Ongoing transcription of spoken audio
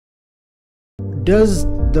Does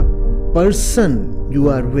the person you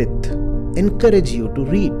are with encourage you to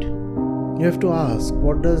read? You have to ask,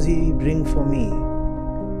 what does he bring for me?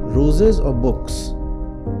 Roses or books?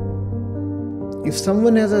 If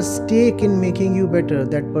someone has a stake in making you better,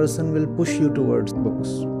 that person will push you towards books.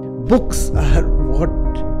 Books are what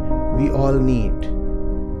we all need.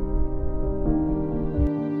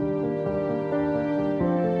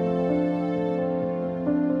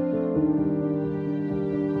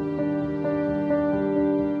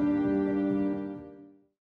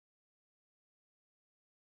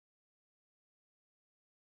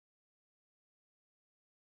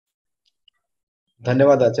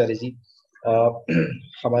 धन्यवाद आचार्य जी।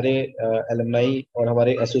 हमारे alumni और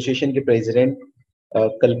हमारे association के president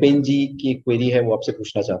कल्पेन जी की एक query है, वो आपसे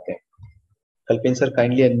पूछना चाहते हैं। कल्पेन sir,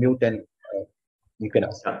 kindly unmute and you can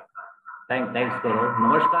ask. Thanks करो।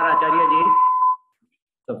 नमस्कार आचार्य जी।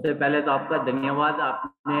 सबसे पहले तो आपका धन्यवाद,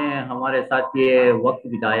 आपने हमारे साथ ये वक्त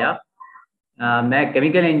बिताया। मैं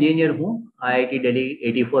केमिकल इंजीनियर हूँ, IIT दिल्ली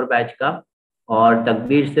 84 बैच का, और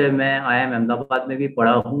तकदीर से मैं IIM अहमदाबाद में भी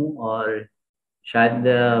पढ़ा हूँ, और शायद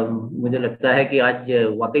मुझे लगता है कि आज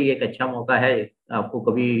वाकई एक अच्छा मौका है आपको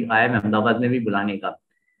कभी IIM अहमदाबाद में भी बुलाने का।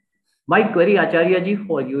 My query Acharya ji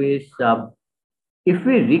for you is, if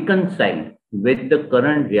we reconcile with the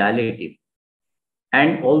current reality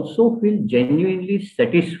and also feel genuinely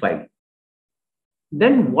satisfied,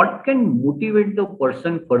 then what can motivate the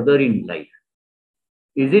person further in life?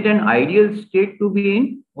 Is it an ideal state to be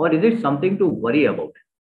in, or is it something to worry about?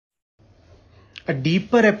 A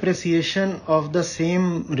deeper appreciation of the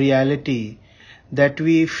same reality that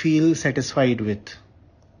we feel satisfied with.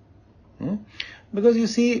 Because you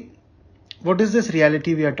see, what is this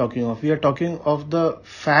reality we are talking of? We are talking of the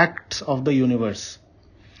facts of the universe.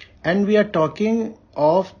 And we are talking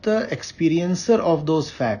of the experiencer of those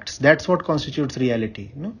facts. That's what constitutes reality.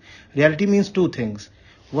 Reality means two things.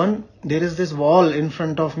 One, there is this wall in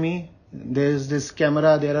front of me. There is this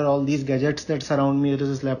camera. There are all these gadgets that surround me. There is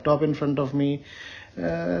this laptop in front of me.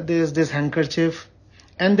 There is this handkerchief.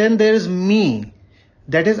 And then there is me,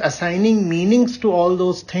 that is assigning meanings to all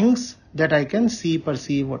those things that I can see,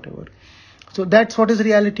 perceive, whatever. So that's what is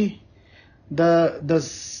reality. The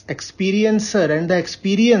experiencer and the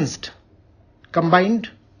experienced combined.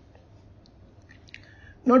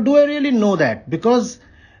 Now, do I really know that? Because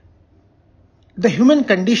the human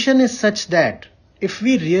condition is such that if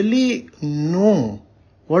we really know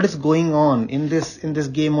what is going on in this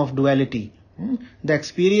game of duality, the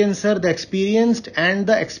experiencer, the experienced, and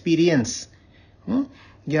the experience,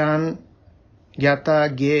 Gyan, Gyata,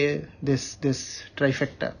 Gye, this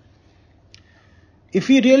trifecta. If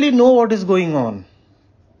we really know what is going on,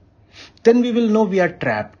 then we will know we are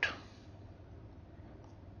trapped.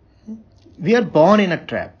 We are born in a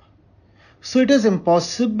trap. So it is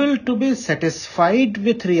impossible to be satisfied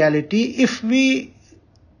with reality if we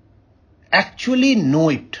actually know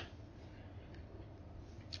it.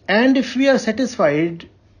 And if we are satisfied,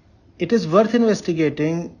 it is worth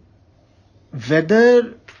investigating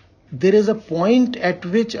whether there is a point at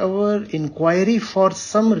which our inquiry for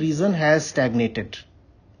some reason has stagnated.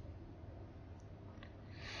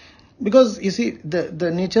 Because you see,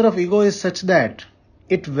 the nature of ego is such that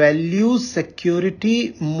it values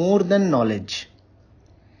security more than knowledge.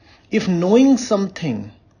 If knowing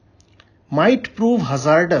something might prove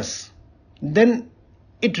hazardous, then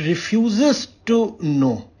it refuses to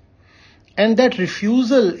know. And that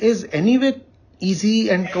refusal is anyway easy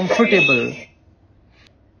and comfortable.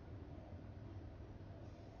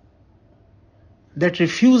 That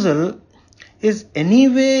refusal is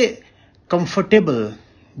anyway comfortable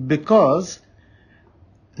because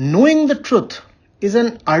knowing the truth is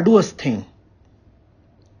an arduous thing.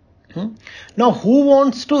 Now, who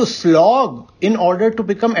wants to slog in order to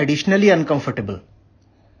become additionally uncomfortable?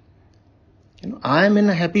 I am in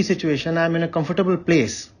a happy situation, I am in a comfortable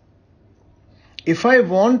place. If I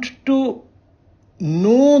want to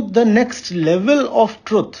know the next level of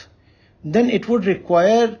truth, then it would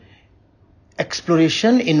require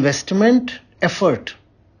exploration, investment, effort.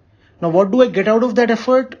 Now, what do I get out of that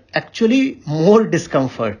effort? Actually, more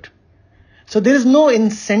discomfort. So there is no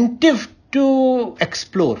incentive to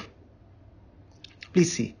explore.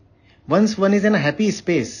 Please see, once one is in a happy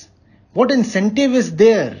space, what incentive is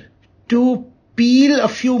there to peel a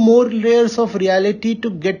few more layers of reality to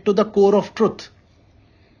get to the core of truth?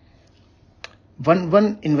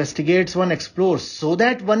 One investigates, one explores, so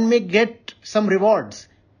that one may get some rewards.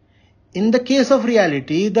 In the case of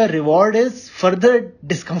reality, the reward is further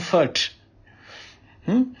discomfort.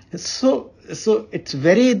 So it's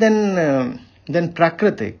very then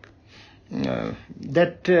prakritik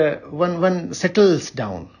that one settles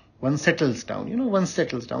down. One settles down, one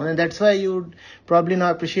settles down. And that's why you would probably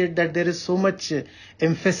now appreciate that there is so much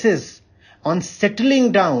emphasis on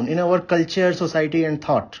settling down in our culture, society and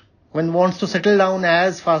thought. One wants to settle down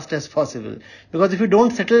as fast as possible. Because if you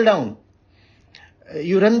don't settle down,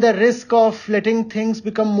 you run the risk of letting things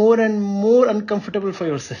become more and more uncomfortable for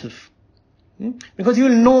yourself. Because you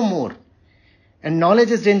will know more. And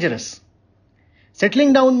knowledge is dangerous.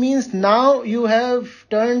 Settling down means now you have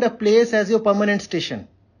turned a place as your permanent station.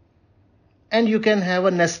 And you can have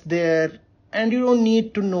a nest there. And you don't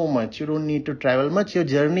need to know much. You don't need to travel much. Your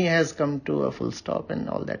journey has come to a full stop and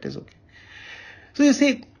all that is okay. So you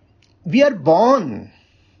see, we are born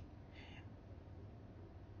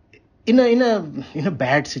in a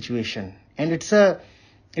bad situation. And it's a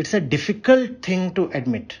difficult thing to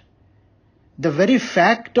admit. The very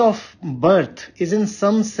fact of birth is in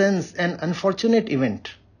some sense an unfortunate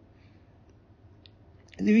event.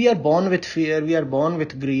 We are born with fear, we are born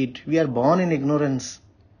with greed, we are born in ignorance.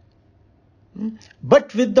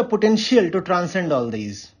 But with the potential to transcend all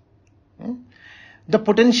these. The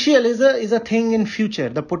potential is a thing in future.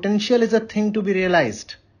 The potential is a thing to be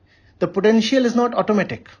realized. The potential is not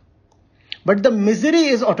automatic. But the misery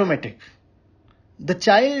is automatic. The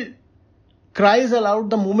child cries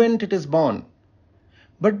aloud the moment it is born.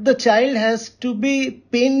 But the child has to be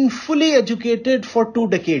painfully educated for 2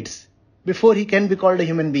 decades before he can be called a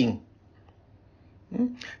human being.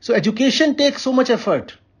 So education takes so much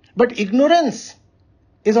effort. But ignorance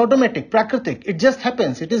is automatic, prakritik. It just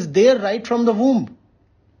happens. It is there right from the womb.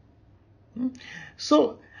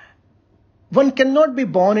 So one cannot be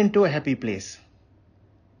born into a happy place.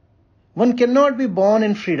 One cannot be born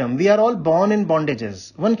in freedom. We are all born in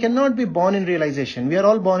bondages. One cannot be born in realization. We are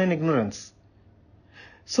all born in ignorance.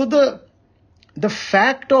 So the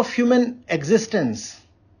fact of human existence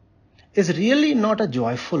is really not a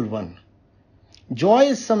joyful one. Joy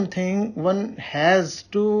is something one has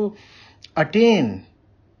to attain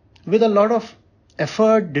with a lot of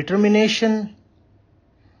effort, determination,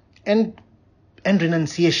 and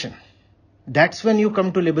renunciation. That's when you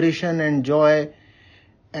come to liberation and joy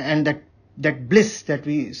and that bliss that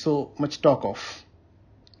we so much talk of.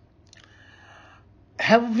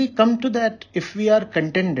 Have we come to that? If we are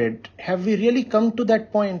contented, have we really come to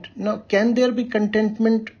that point? Now, can there be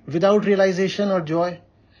contentment without realization or joy?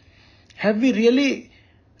 Have we really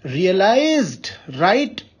realized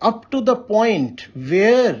right up to the point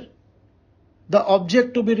where the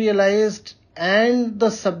object to be realized and the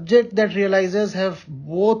subject that realizes have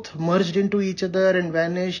both merged into each other and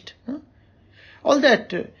vanished? All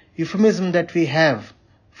that euphemism that we have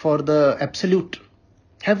for the absolute.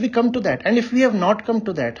 Have we come to that? And if we have not come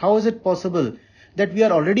to that, how is it possible that we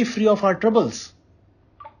are already free of our troubles?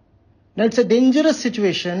 Now it's a dangerous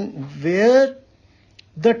situation where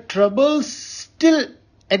the troubles still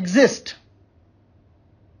exist,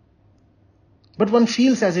 but one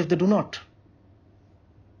feels as if they do not.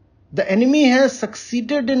 The enemy has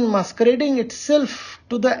succeeded in masquerading itself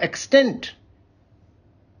to the extent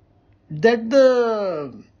that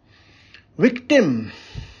the victim,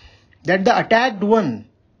 that the attacked one,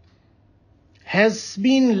 has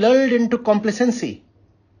been lulled into complacency.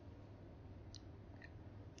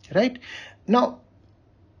 Right? Now,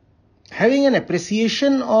 having an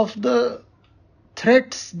appreciation of the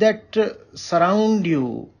threats that surround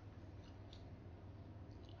you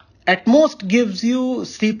at most gives you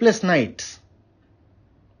sleepless nights.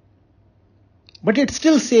 But it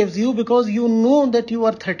still saves you because you know that you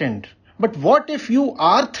are threatened. But what if you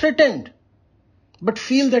are threatened but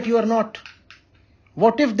feel that you are not?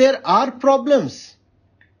 What if there are problems,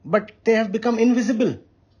 but they have become invisible?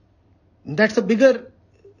 That's a bigger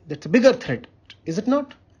threat, is it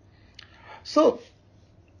not? So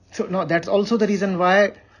now that's also the reason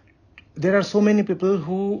why there are so many people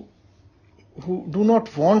who do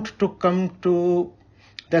not want to come to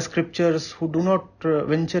the scriptures, who do not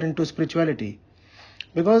venture into spirituality.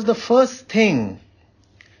 Because the first thing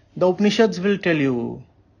the Upanishads will tell you,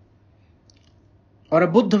 or a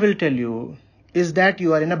Buddha will tell you, is that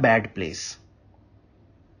you are in a bad place.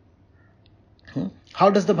 How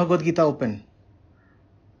does the Bhagavad Gita open?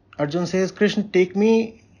 Arjuna says, Krishna, take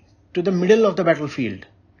me to the middle of the battlefield.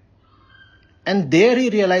 And there he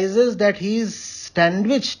realizes that he is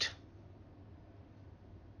sandwiched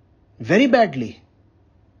very badly.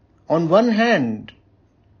 On one hand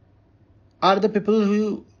are the people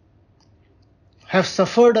who have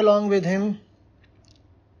suffered along with him,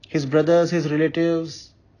 his brothers, his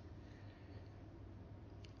relatives.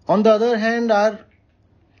 On the other hand are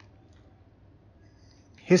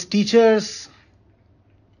his teachers,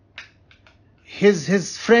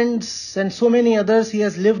 his friends, and so many others he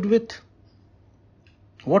has lived with.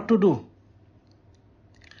 What to do?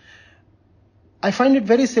 I find it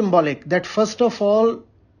very symbolic that first of all,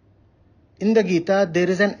 in the Gita, there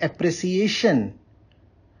is an appreciation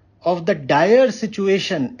of the dire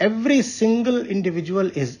situation every single individual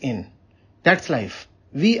is in. That's life.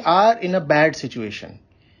 We are in a bad situation.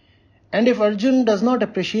 And if Arjun does not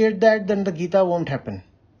appreciate that, then the Gita won't happen.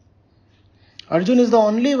 Arjun is the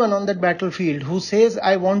only one on that battlefield who says,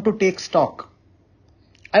 I want to take stock.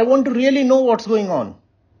 I want to really know what's going on.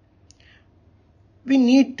 We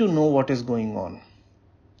need to know what is going on.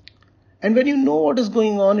 And when you know what is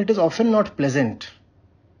going on, it is often not pleasant.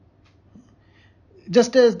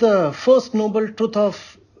 Just as the first noble truth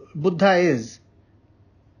of Buddha is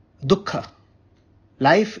dukkha.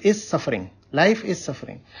 Life is suffering. Life is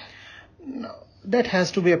suffering. Now, that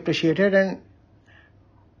has to be appreciated, and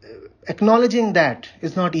acknowledging that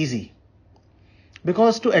is not easy.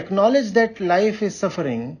 Because to acknowledge that life is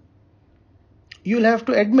suffering, you'll have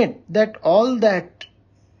to admit that all that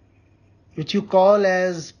which you call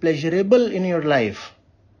as pleasurable in your life,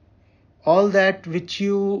 all that which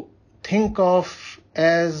you think of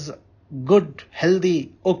as good,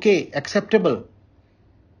 healthy, okay, acceptable,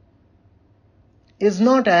 is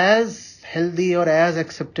not as healthy or as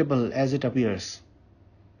acceptable as it appears.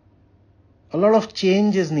 A lot of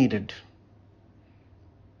change is needed.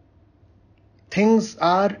 Things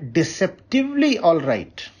are deceptively all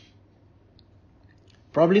right.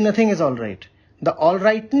 Probably nothing is all right. The all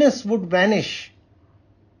rightness would vanish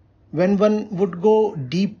when one would go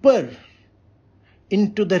deeper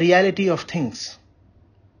into the reality of things.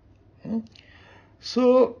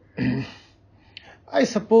 So, I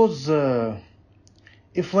suppose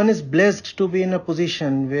if one is blessed to be in a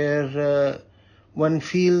position where one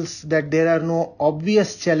feels that there are no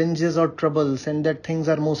obvious challenges or troubles and that things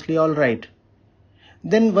are mostly all right,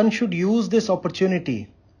 then one should use this opportunity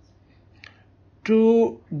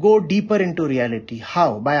to go deeper into reality.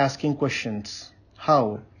 How? By asking questions.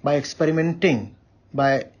 How? By experimenting,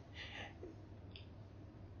 by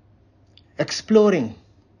exploring,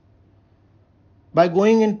 by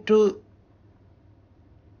going into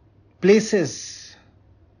places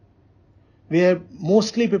where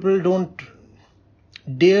mostly people don't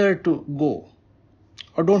dare to go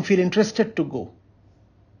or don't feel interested to go.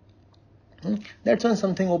 That's when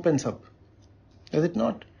something opens up. Is it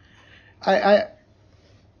not? I'd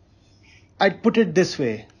put it this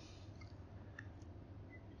way.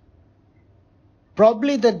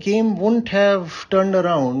 Probably the game wouldn't have turned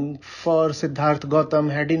around for Siddhartha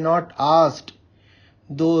Gautam had he not asked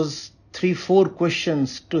those 3-4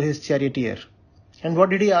 questions to his charioteer. And what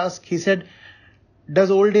did he ask? He said,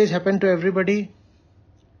 does old age happen to everybody?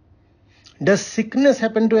 Does sickness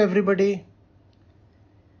happen to everybody?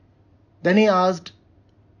 Then he asked,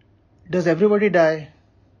 does everybody die?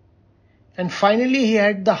 And finally he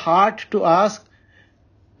had the heart to ask,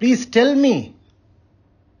 please tell me,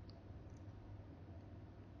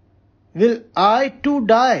 will I too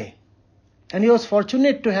die? And he was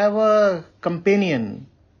fortunate to have a companion,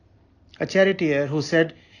 a charioteer, who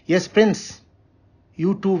said, yes, Prince,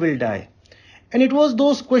 you too will die. And it was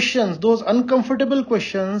those questions, those uncomfortable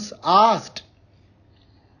questions asked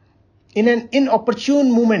in an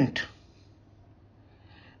inopportune moment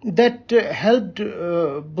that helped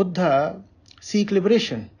Buddha seek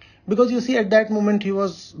liberation. Because you see, at that moment he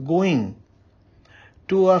was going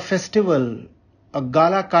to a festival, a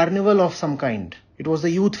gala carnival of some kind. It was the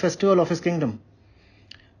youth festival of his kingdom.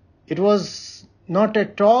 It was not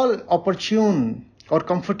at all opportune or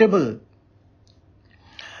comfortable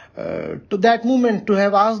to that moment to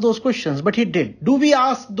have asked those questions, but he did. Do we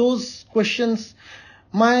ask those questions?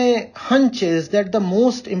 My hunch is that the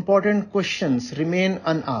most important questions remain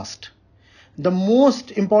unasked. The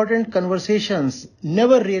most important conversations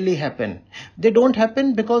never really happen. They don't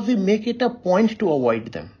happen because we make it a point to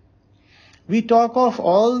avoid them. We talk of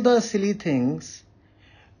all the silly things.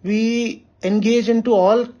 We engage into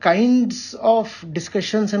all kinds of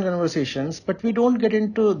discussions and conversations, but we don't get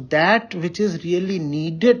into that which is really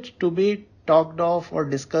needed to be talked of or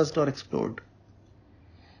discussed or explored.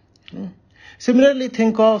 Similarly,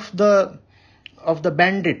 think of the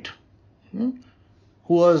bandit who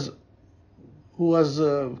was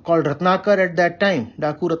called Ratnakar at that time,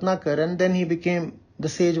 Daku Ratnakar, and then he became the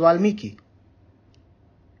sage Valmiki.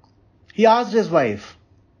 He asked his wife,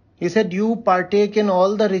 he said, you partake in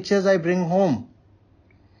all the riches I bring home.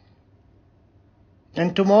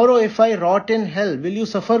 And tomorrow if I rot in hell, will you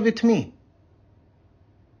suffer with me?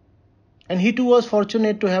 And he too was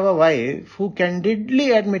fortunate to have a wife who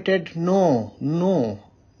candidly admitted, no,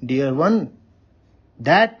 dear one,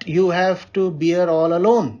 that you have to bear all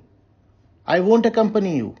alone. I won't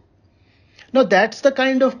accompany you. Now that's the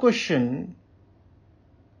kind of question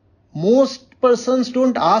most persons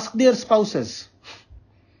don't ask their spouses.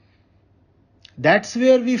 That's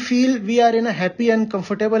where we feel we are in a happy and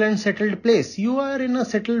comfortable and settled place. You are in a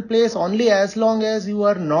settled place only as long as you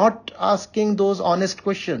are not asking those honest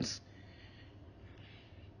questions.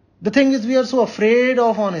 The thing is, we are so afraid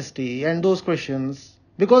of honesty and those questions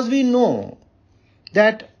because we know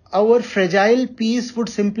that our fragile peace would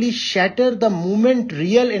simply shatter the moment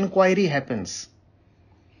real inquiry happens.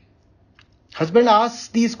 Husband asks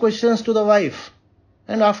these questions to the wife,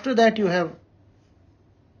 and after that you have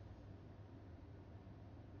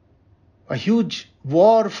a huge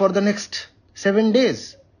war for the next 7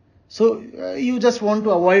 days. So you just want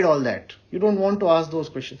to avoid all that. You don't want to ask those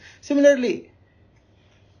questions. Similarly,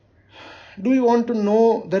 do we want to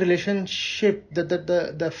know the relationship,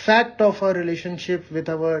 the fact of our relationship with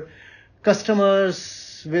our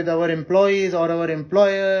customers, with our employees or our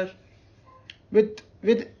employer, with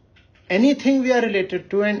anything we are related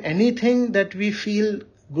to and anything that we feel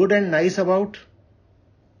good and nice about?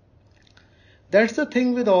 That's the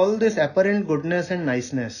thing with all this apparent goodness and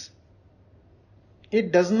niceness.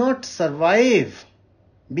 It does not survive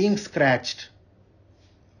being scratched.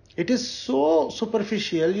 It is so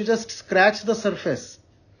superficial, you just scratch the surface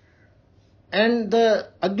and the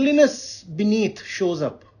ugliness beneath shows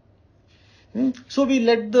up. So we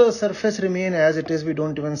let the surface remain as it is, we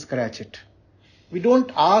don't even scratch it. We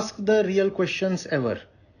don't ask the real questions ever.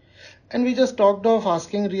 And we just talked of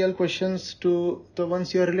asking real questions to the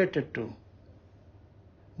ones you are related to.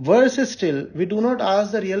 Worse still, we do not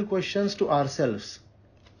ask the real questions to ourselves.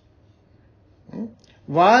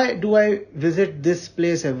 Why do I visit this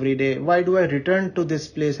place every day? Why do I return to this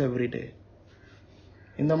place every day?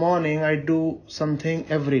 In the morning, I do something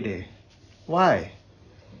every day. Why?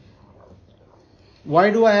 Why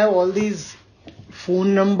do I have all these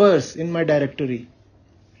phone numbers in my directory?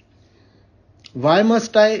 Why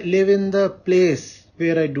must I live in the place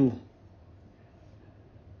where I do?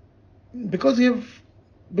 Because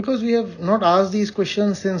we have not asked these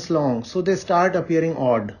questions since long, so they start appearing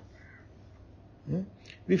odd.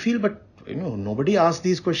 We feel, but nobody asks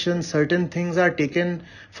these questions. Certain things are taken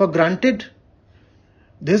for granted.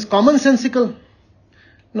 This is commonsensical.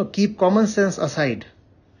 Keep common sense aside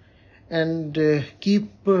and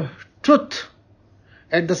keep truth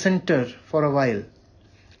at the center for a while.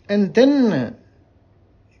 And then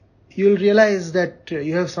you'll realize that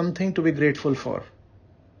you have something to be grateful for.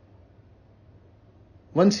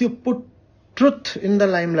 Once you put truth in the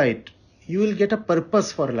limelight, you will get a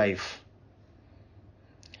purpose for life.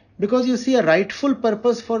 Because you see, a rightful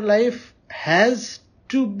purpose for life has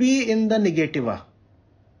to be in the negativa.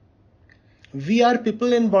 We are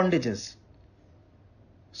people in bondages.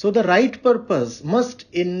 So the right purpose must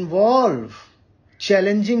involve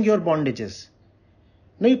challenging your bondages.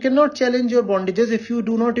 Now you cannot challenge your bondages if you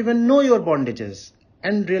do not even know your bondages.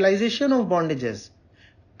 And realization of bondages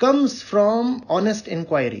comes from honest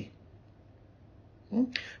inquiry.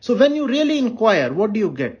 So when you really inquire, what do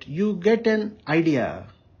you get? You get an idea,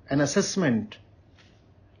 an assessment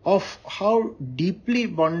of how deeply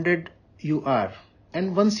bonded you are.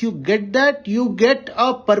 And once you get that, you get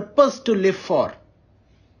a purpose to live for.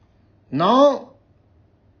 Now,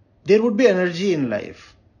 there would be energy in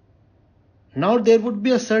life. Now there would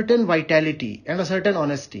be a certain vitality and a certain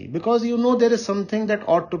honesty, because you know there is something that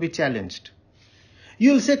ought to be challenged.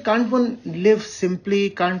 You will say, can't one live simply?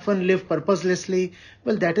 Can't one live purposelessly?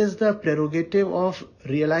 Well, that is the prerogative of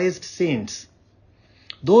realized saints.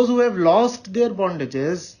 Those who have lost their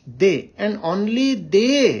bondages, they and only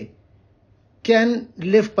they can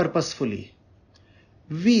live purposefully.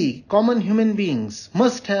 We, common human beings,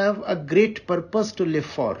 must have a great purpose to live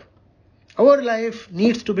for. Our life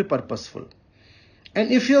needs to be purposeful.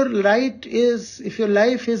 And if your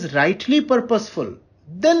life is rightly purposeful,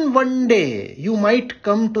 then one day you might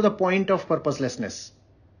come to the point of purposelessness.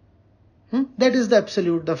 That is the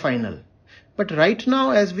absolute, the final. But right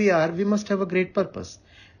now, as we are, we must have a great purpose.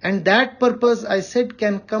 And that purpose, I said,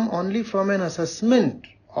 can come only from an assessment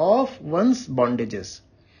of one's bondages.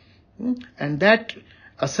 And that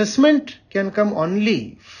assessment can come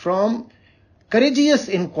only from courageous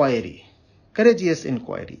inquiry. Courageous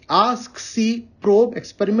inquiry. Ask, see, probe,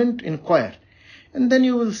 experiment, inquire. And then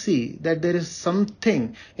you will see that there is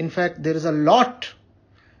something, in fact, there is a lot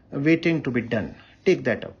waiting to be done. Take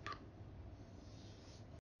that up.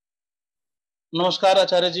 नमस्कार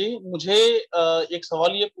आचार्य जी, मुझे एक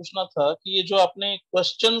सवाल ये पूछना था कि ये जो आपने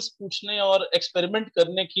क्वेश्चंस पूछने और एक्सपेरिमेंट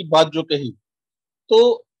करने की बात जो कही,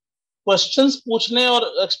 तो क्वेश्चंस पूछने और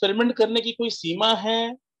एक्सपेरिमेंट करने की कोई सीमा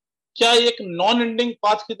है? क्या एक नॉन एंडिंग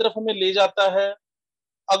पाथ की तरफ हमें ले जाता है?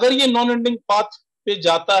 अगर ये नॉन एंडिंग पाथ पे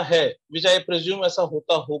जाता है, विच आई प्रिज्यूम ऐसा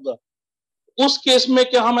होता होगा, उस केस में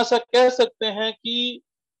क्या हम ऐसा कह सकते हैं कि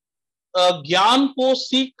ज्ञान को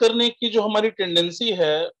सीख करने की जो हमारी टेंडेंसी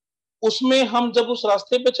है, उसमें हम जब उस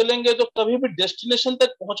रास्ते पे चलेंगे तो कभी भी डेस्टिनेशन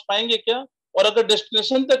तक पहुंच पाएंगे क्या? और अगर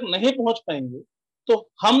डेस्टिनेशन तक नहीं पहुंच पाएंगे तो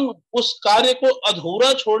हम उस कार्य को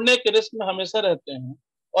अधूरा छोड़ने के रिस्क में हमेशा रहते हैं,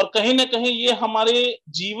 और कहीं ना कहीं ये हमारे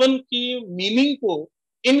जीवन की मीनिंग को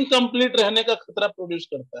इनकम्प्लीट रहने का खतरा प्रोड्यूस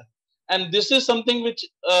करता है. And this is something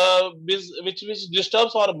which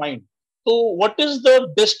disturbs our mind. So what is the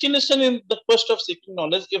destination in the quest of seeking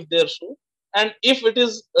knowledge, if there so, and if it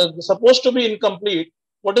is supposed to be incomplete,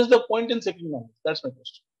 what is the point in seeking knowledge? That's my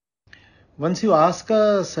question. Once you ask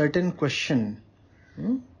a certain question,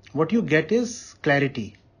 what you get is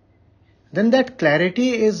clarity. Then that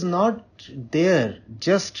clarity is not there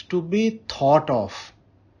just to be thought of.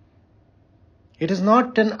 It is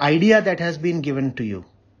not an idea that has been given to you.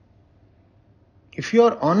 If you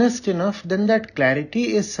are honest enough, then that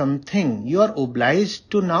clarity is something you are obliged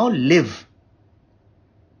to now live.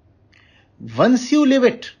 Once you live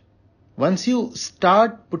it, once you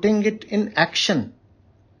start putting it in action,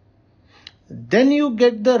 then you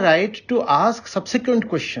get the right to ask subsequent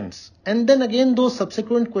questions. And then again, those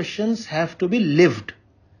subsequent questions have to be lived.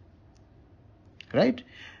 Right?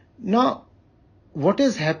 Now, what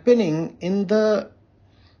is happening in the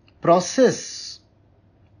process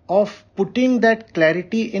of putting that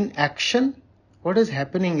clarity in action? What is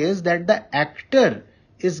happening is that the actor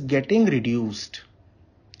is getting reduced.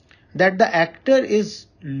 That the actor is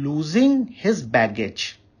losing his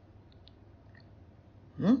baggage.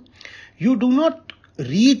 You do not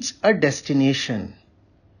reach a destination.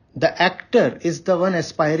 The actor is the one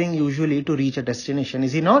aspiring usually to reach a destination,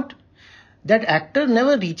 is he not? That actor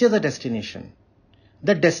never reaches a destination.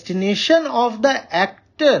 The destination of the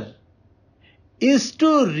actor is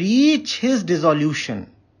to reach his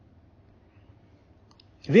dissolution.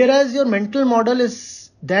 Whereas your mental model is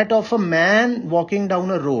that of a man walking down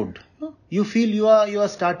a road. You feel you are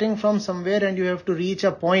starting from somewhere and you have to reach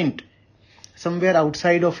a point somewhere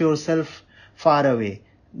outside of yourself, far away.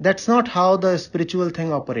 That's not how the spiritual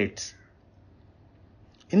thing operates.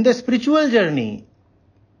 In the spiritual journey,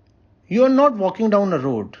 you are not walking down a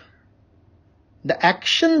road. The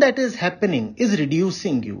action that is happening is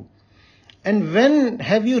reducing you. And when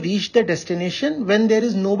have you reached the destination? When there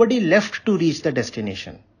is nobody left to reach the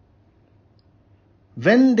destination.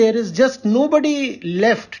 When there is just nobody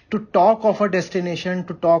left to talk of a destination,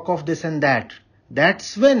 to talk of this and that,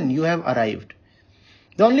 that's when you have arrived.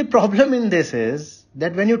 The only problem in this is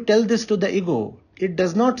that when you tell this to the ego, it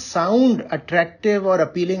does not sound attractive or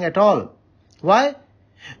appealing at all. Why?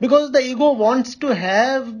 Because the ego wants to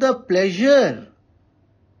have the pleasure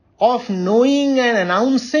of knowing and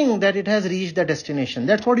announcing that it has reached the destination.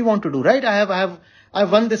 That's what you want to do, right? I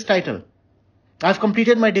have won this title. I've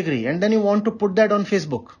completed my degree, and then you want to put that on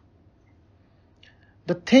Facebook.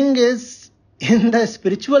 The thing is, in the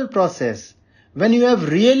spiritual process, when you have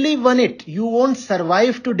really won it, you won't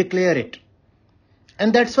survive to declare it.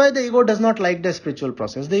 And that's why the ego does not like the spiritual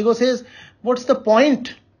process. The ego says, what's the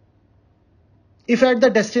point? If at the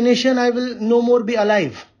destination I will no more be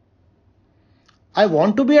alive. I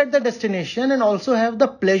want to be at the destination and also have the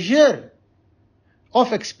pleasure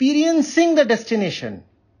of experiencing the destination,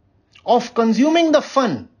 of consuming the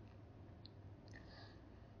fun.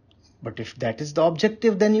 But if that is the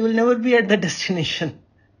objective, then you will never be at the destination.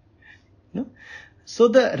 No? So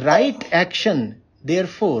the right action,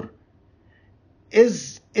 therefore,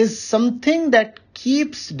 is something that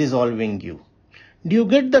keeps dissolving you. Do you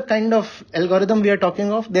get the kind of algorithm we are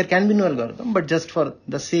talking of? There can be no algorithm, but just for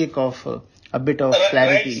the sake of a bit of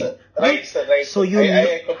clarity. Right, sir. So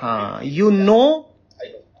you know,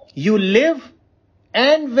 you live,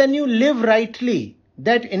 and when you live rightly,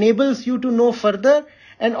 that enables you to know further,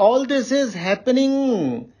 and all this is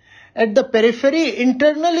happening at the periphery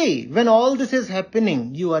internally. When all this is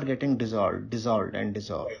happening, you are getting dissolved.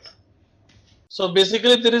 So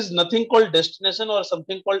basically, there is nothing called destination or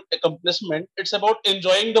something called accomplishment. It's about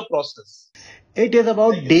enjoying the process. It is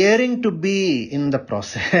about daring to be in the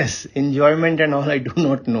process. Enjoyment and all, I do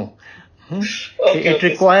not know. It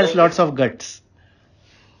requires lots of guts.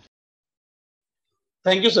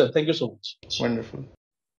 Thank you, sir. Thank you so much. Wonderful.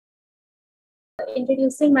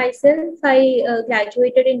 Introducing myself, I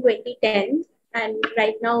graduated in 2010, and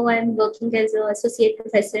right now I'm working as an associate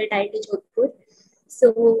professor at IIT Jodhpur.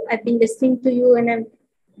 So I've been listening to you, and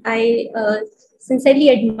I sincerely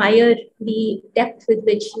admire the depth with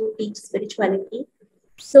which you teach spirituality.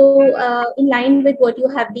 So in line with what you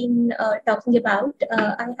have been talking about,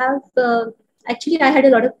 I have actually I had a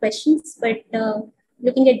lot of questions, but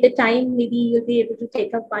looking at the time, maybe you'll be able to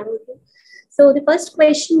take up one or two. So the first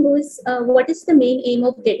question was, what is the main aim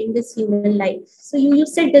of getting this human life? So you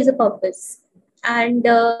said there's a purpose, and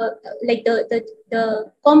like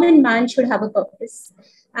the common man should have a purpose.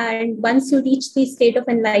 And once you reach the state of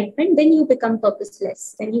enlightenment, then you become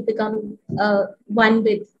purposeless. Then you become one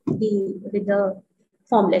with the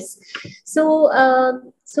formless. So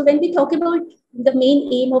when we talk about the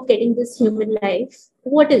main aim of getting this human life,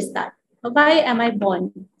 what is that? Why am I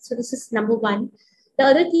born? So this is number one. The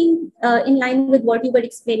other thing, in line with what you were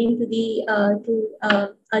explaining to the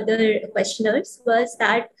other questioners, was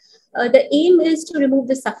that the aim is to remove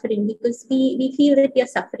the suffering, because we feel that we are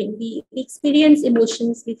suffering. We experience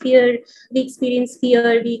emotions, we experience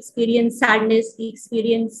fear, we experience sadness, we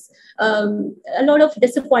experience a lot of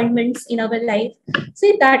disappointments in our life.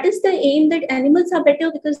 So that is the aim, that animals are better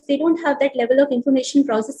because they don't have that level of information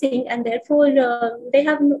processing, and therefore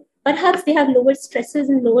perhaps they have lower stresses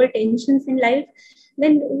and lower tensions in life.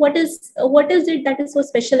 Then what is it that is so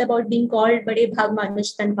special about being called Bade Bhag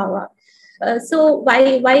Manush Tan Pawa? So why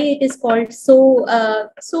it is called so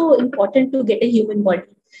important to get a human body?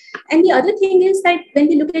 And the other thing is that when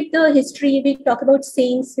we look at the history, we talk about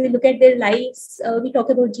saints, we look at their lives, we talk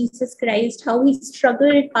about Jesus Christ, how he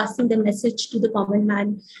struggled passing the message to the common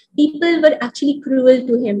man. People were actually cruel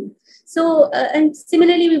to him. So, and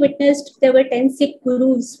similarly, we witnessed there were 10 Sikh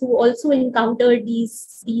gurus who also encountered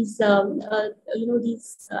these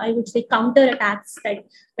I would say, counter attacks, that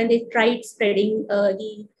when they tried spreading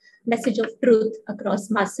the message of truth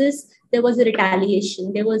across masses, there was a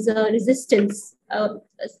retaliation, there was a resistance,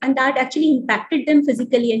 and that actually impacted them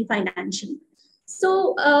physically and financially.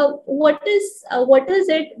 So, what is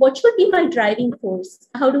it? What should be my driving force?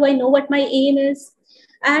 How do I know what my aim is?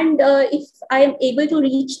 And if I'm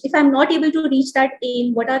not able to reach that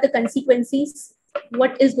aim, what are the consequences?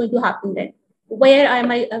 What is going to happen then? Where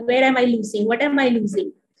am I losing? What am I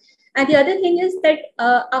losing? And the other thing is that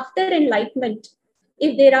after enlightenment,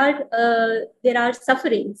 if there are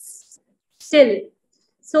sufferings still,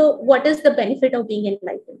 so what is the benefit of being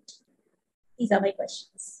enlightened? These are my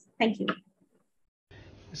questions. Thank you.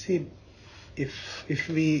 See, if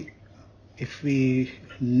we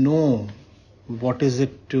know what is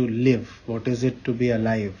it to live, what is it to be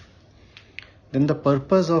alive, then the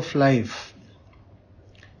purpose of life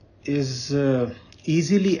is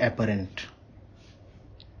easily apparent.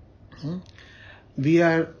 We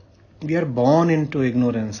are born into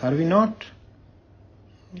ignorance, are we not?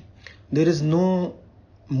 There is no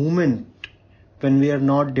moment when we are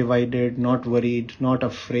not divided, not worried, not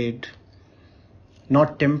afraid,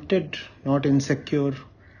 not tempted, not insecure.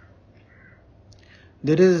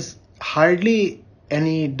 There is hardly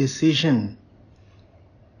any decision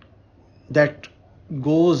that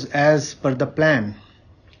goes as per the plan.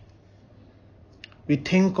 We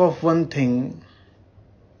think of one thing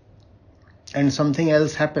and something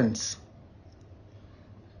else happens.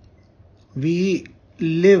 We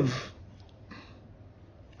live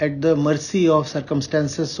at the mercy of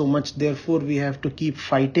circumstances so much, therefore we have to keep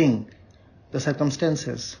fighting the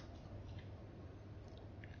circumstances.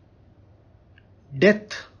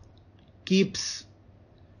 Death keeps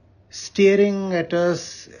staring at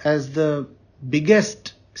us as the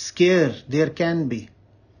biggest scare there can be.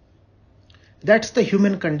 That's the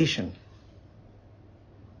human condition.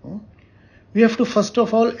 We have to first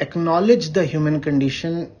of all acknowledge the human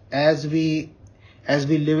condition as we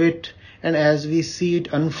live it and as we see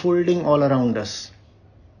it unfolding all around us.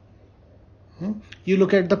 You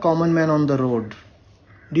look at the common man on the road.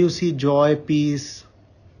 Do you see joy, peace,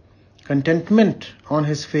 contentment on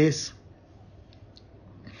his face?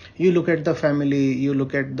 You look at the family, you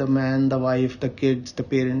look at the man, the wife, the kids, the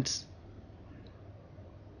parents.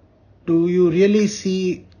 Do you really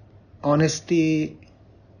see honesty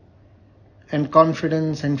and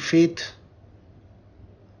confidence and faith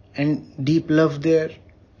and deep love there?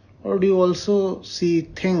 Or do you also see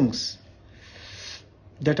things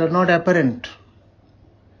that are not apparent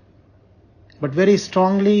but very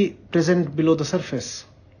strongly present below the surface?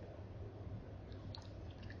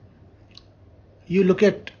 You look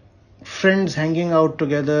at friends hanging out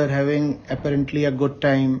together, having apparently a good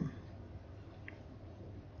time,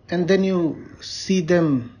 and then you see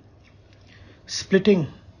them splitting.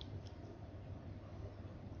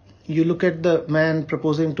 You look at the man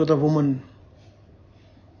proposing to the woman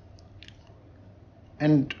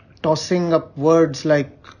and tossing up words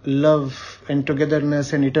like love and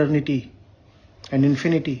togetherness and eternity and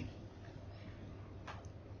infinity.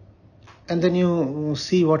 And then you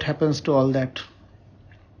see what happens to all that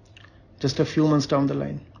just a few months down the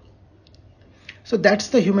line. So that's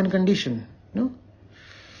the human condition. No?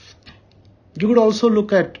 You could also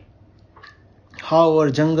look at how our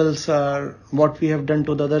jungles are, what we have done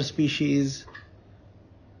to the other species,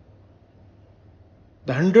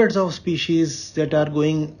 the hundreds of species that are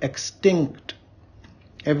going extinct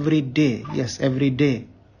every day. Yes, every day.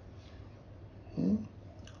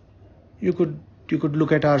 You could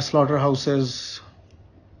look at our slaughterhouses.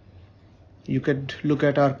 You could look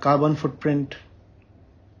at our carbon footprint.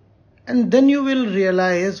 And then you will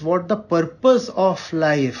realize what the purpose of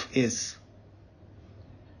life is.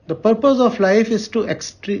 The purpose of life is to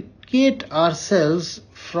extricate ourselves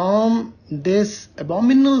from this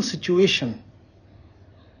abominable situation.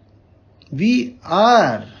 We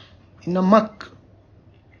are in a muck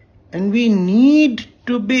and we need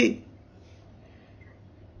to be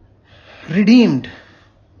redeemed,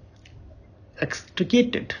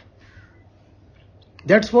 extricated.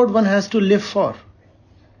 That's what one has to live for.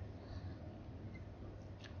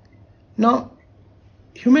 Now,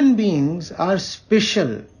 human beings are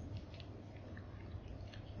special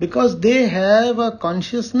because they have a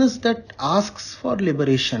consciousness that asks for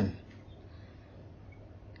liberation.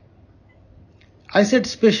 I said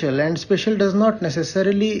special, and special does not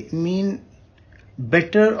necessarily mean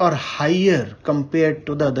better or higher compared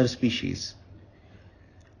to the other species.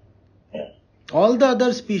 All the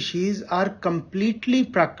other species are completely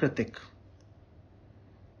prakritic.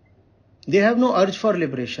 They have no urge for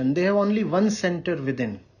liberation. They have only one center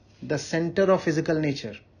within, the center of physical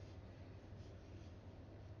nature.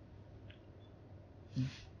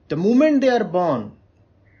 The moment they are born,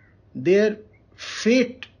 their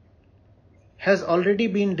fate has already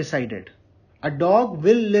been decided. A dog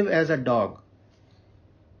will live as a dog.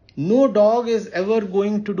 No dog is ever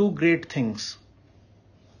going to do great things.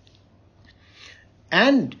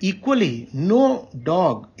 And equally, no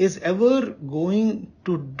dog is ever going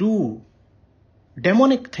to do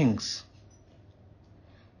demonic things.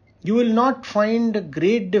 You will not find a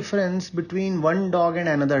great difference between one dog and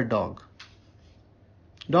another dog.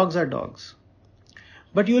 Dogs are dogs.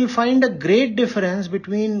 But you will find a great difference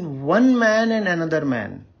between one man and another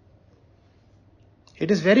man.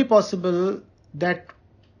 It is very possible that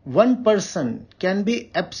one person can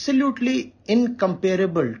be absolutely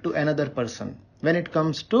incomparable to another person when it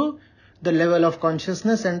comes to the level of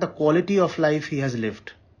consciousness and the quality of life he has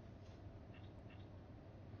lived.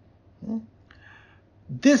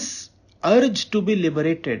 This urge to be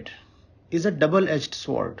liberated is a double-edged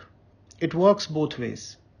sword. It works both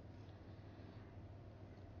ways.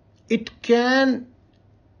 It can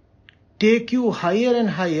take you higher and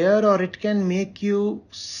higher, or it can make you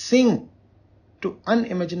sink to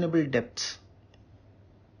unimaginable depths.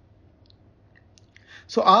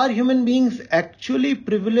 So are human beings actually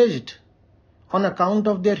privileged on account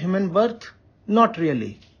of their human birth? Not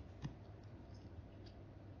really.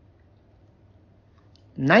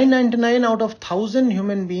 999 out of 1,000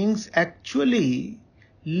 human beings actually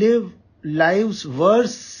live lives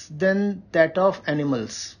worse than that of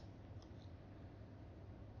animals.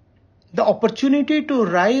 The opportunity to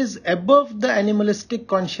rise above the animalistic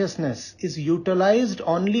consciousness is utilized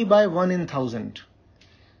only by 1 in 1,000.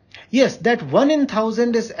 Yes, that 1 in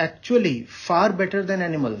 1,000 is actually far better than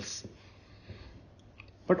animals.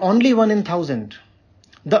 But only 1 in 1,000.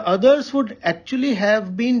 The others would actually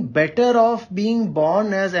have been better off being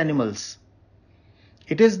born as animals.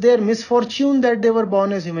 It is their misfortune that they were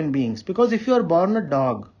born as human beings. Because if you are born a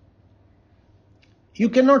dog, you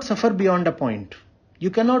cannot suffer beyond a point. You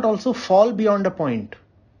cannot also fall beyond a point.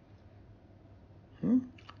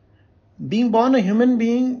 Being born a human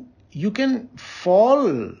being, you can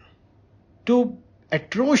fall to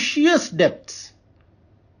atrocious depths.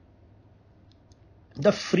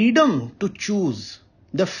 The freedom to choose,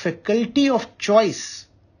 the faculty of choice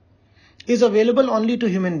is available only to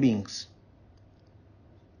human beings.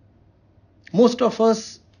 Most of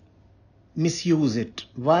us misuse it.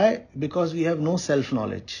 Why? Because we have no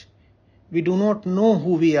self-knowledge. We do not know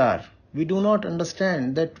who we are. We do not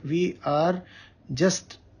understand that we are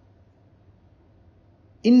just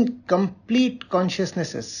incomplete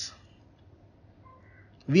consciousnesses.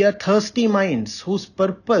 We are thirsty minds whose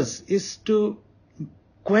purpose is to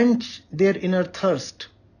quench their inner thirst.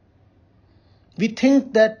 We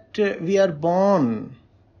think that we are born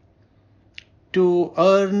to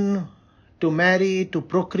earn, to marry, to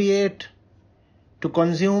procreate, to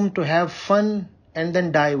consume, to have fun, and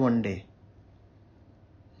then die one day.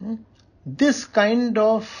 This kind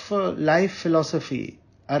of life philosophy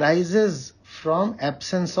arises from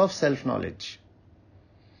absence of self-knowledge.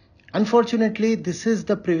 Unfortunately, this is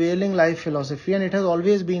the prevailing life philosophy, and it has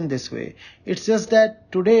always been this way. It's just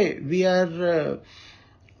that today we are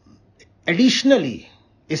additionally,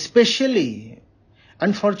 especially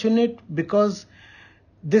unfortunate because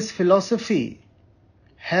this philosophy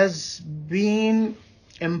has been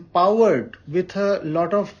empowered with a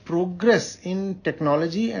lot of progress in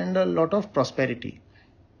technology and a lot of prosperity.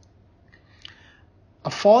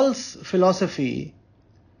 A false philosophy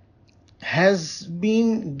has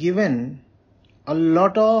been given a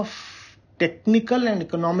lot of technical and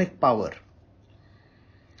economic power.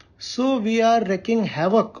 So we are wreaking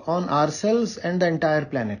havoc on ourselves and the entire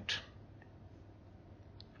planet.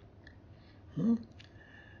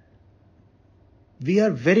 We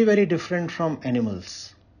are very, very different from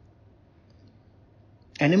animals.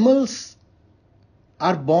 Animals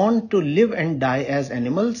are born to live and die as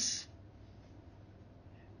animals.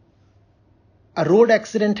 A road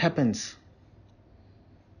accident happens,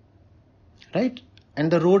 right?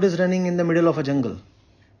 And the road is running in the middle of a jungle.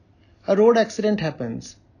 A road accident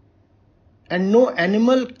happens, and no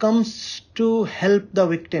animal comes to help the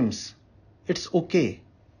victims. It's okay.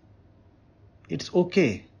 It's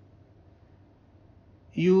okay.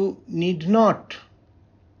 You need not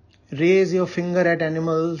raise your finger at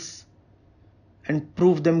animals and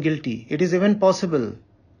prove them guilty. It is even possible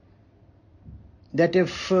that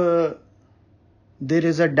if there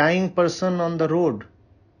is a dying person on the road,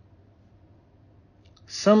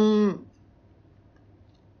 some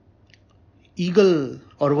eagle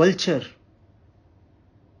or vulture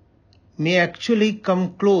may actually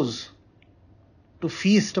come close to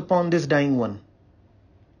feast upon this dying one.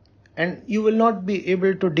 And you will not be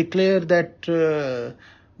able to declare that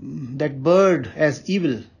bird as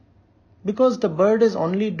evil, because the bird is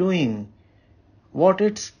only doing what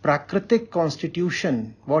its prakritic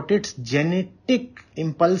constitution, what its genetic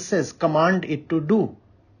impulses command it to do.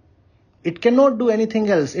 It cannot do anything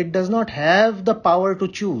else. It does not have the power to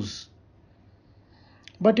choose.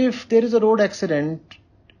 But if there is a road accident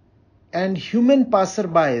and human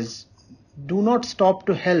passerbys do not stop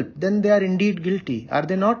to help, then they are indeed guilty, are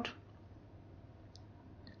they not?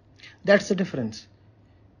 That's the difference.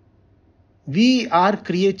 We are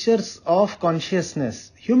creatures of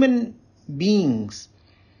consciousness. Human beings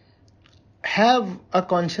have a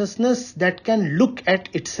consciousness that can look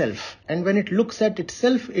at itself. And when it looks at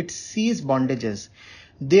itself, it sees bondages.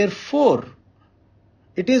 Therefore,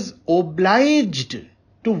 it is obliged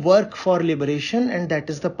to work for liberation, and that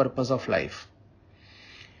is the purpose of life.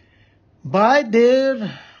 By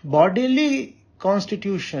their bodily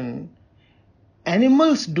constitution,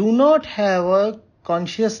 animals do not have a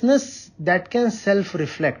consciousness that can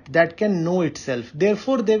self-reflect, that can know itself.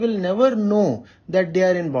 Therefore, they will never know that they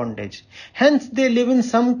are in bondage. Hence, they live in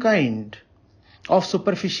some kind of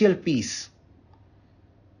superficial peace.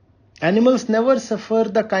 Animals never suffer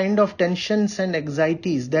the kind of tensions and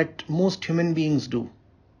anxieties that most human beings do.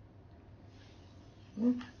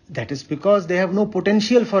 That is because they have no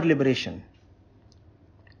potential for liberation.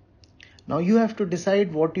 Now you have to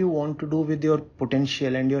decide what you want to do with your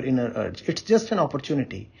potential and your inner urge. It's just an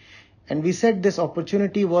opportunity. And we said this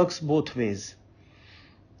opportunity works both ways.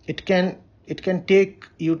 It can take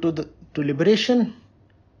you to liberation,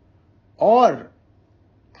 or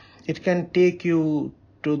it can take you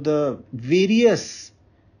to the various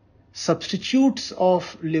substitutes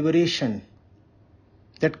of liberation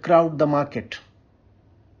that crowd the market.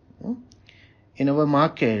 In our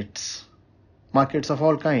markets of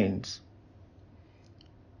all kinds,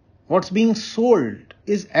 what's being sold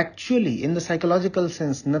is actually, in the psychological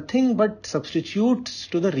sense, nothing but substitutes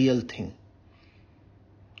to the real thing.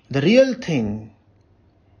 The real thing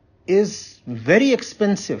is very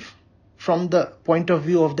expensive from the point of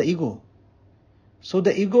view of the ego. So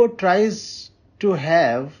the ego tries to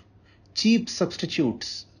have cheap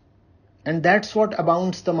substitutes, and that's what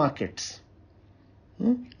abounds the markets.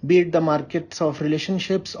 Be it the markets of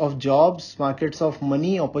relationships, of jobs, markets of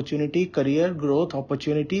money, opportunity, career, growth,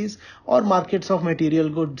 opportunities, or markets of material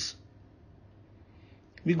goods.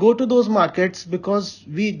 We go to those markets because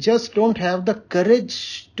we just don't have the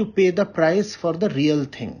courage to pay the price for the real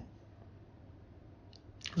thing.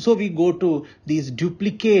 So we go to these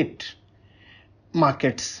duplicate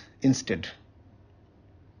markets instead.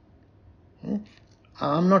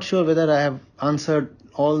 I'm not sure whether I have answered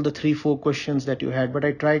all the 3-4 questions that you had, but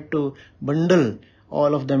I tried to bundle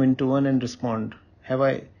all of them into one and respond. Have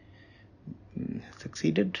I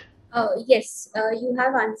succeeded? Yes, you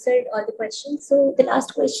have answered all the questions. So the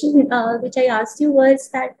last question which I asked you was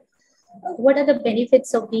that what are the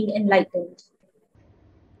benefits of being enlightened?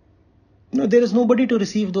 No, there is nobody to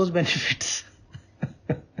receive those benefits.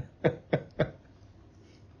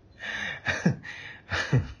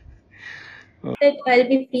 that I'll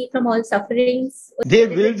be free from all sufferings? There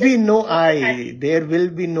will be no I. There will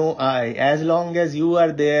be no I. As long as you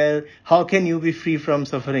are there, how can you be free from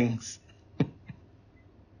sufferings?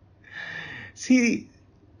 See,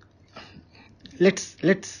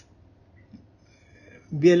 let's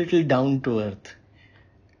be a little down to earth.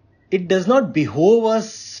 It does not behove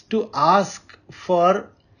us to ask for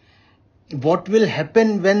what will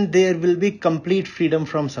happen when there will be complete freedom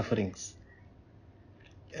from sufferings.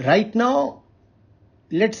 Right now,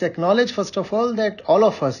 let's acknowledge first of all that all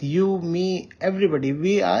of us, you, me, everybody,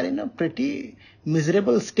 we are in a pretty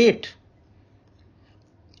miserable state.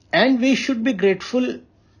 And we should be grateful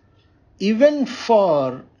even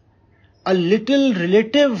for a little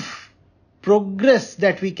relative progress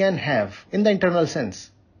that we can have in the internal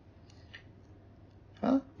sense.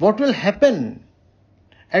 What will happen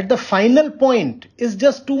at the final point is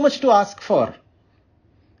just too much to ask for.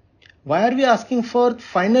 Why are we asking for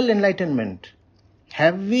final enlightenment?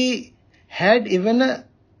 Have we had even a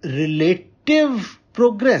relative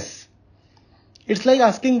progress? It's like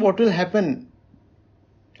asking what will happen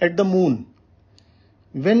at the moon.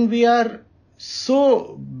 When we are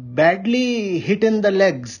so badly hit in the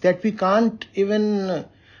legs that we can't even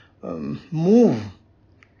move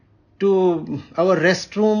to our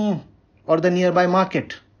restroom or the nearby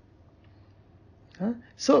market.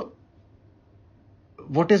 So,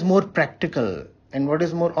 what is more practical and what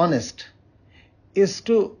is more honest is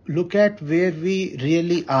to look at where we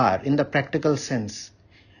really are in the practical sense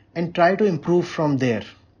and try to improve from there.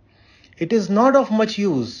 It is not of much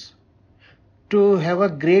use to have a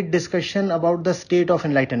great discussion about the state of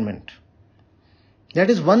enlightenment. That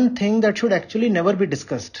is one thing that should actually never be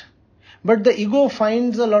discussed. But the ego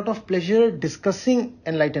finds a lot of pleasure discussing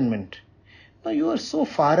enlightenment. Now you are so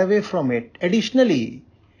far away from it. Additionally,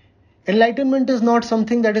 enlightenment is not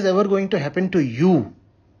something that is ever going to happen to you.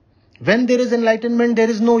 When there is enlightenment, there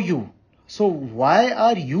is no you. So why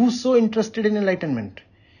are you so interested in enlightenment?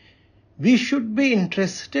 We should be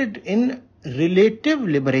interested in relative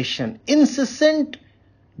liberation, incessant,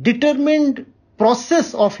 determined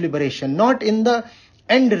process of liberation, not in the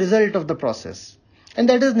end result of the process. And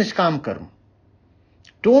that is Nishkam Karma.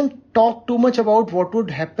 Don't talk too much about what would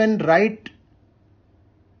happen right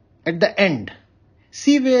at the end.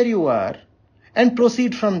 See where you are and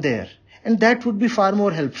proceed from there. And that would be far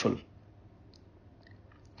more helpful.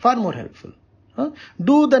 Far more helpful.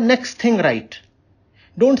 Do the next thing right.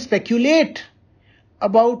 Don't speculate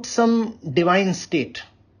about some divine state.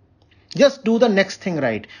 Just do the next thing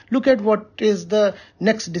right. Look at what is the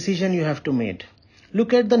next decision you have to make.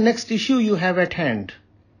 Look at the next issue you have at hand.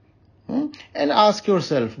 And ask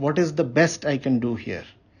yourself, what is the best I can do here?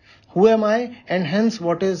 Who am I? And hence,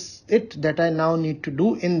 what is it that I now need to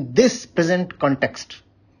do in this present context?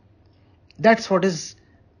 That's what is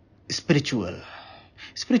spiritual.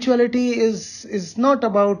 Spirituality is not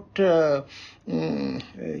about,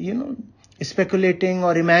 speculating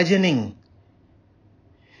or imagining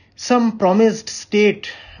some promised state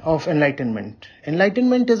of enlightenment.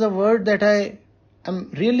 Enlightenment is a word that I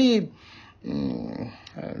am really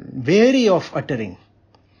wary of uttering,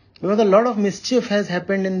 because a lot of mischief has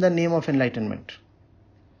happened in the name of enlightenment.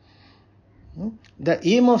 The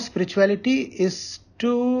aim of spirituality is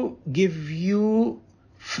to give you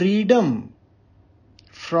freedom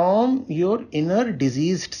from your inner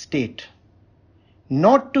diseased state.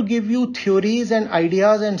 Not to give you theories and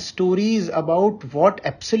ideas and stories about what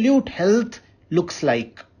absolute health looks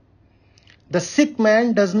like. The sick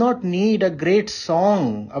man does not need a great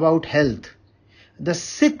song about health. The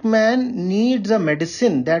sick man needs a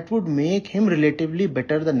medicine that would make him relatively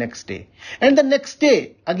better the next day. And the next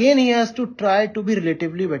day, again he has to try to be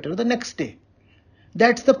relatively better the next day.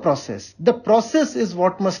 That's the process. The process is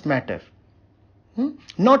what must matter.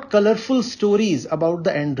 Not colorful stories about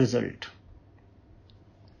the end result.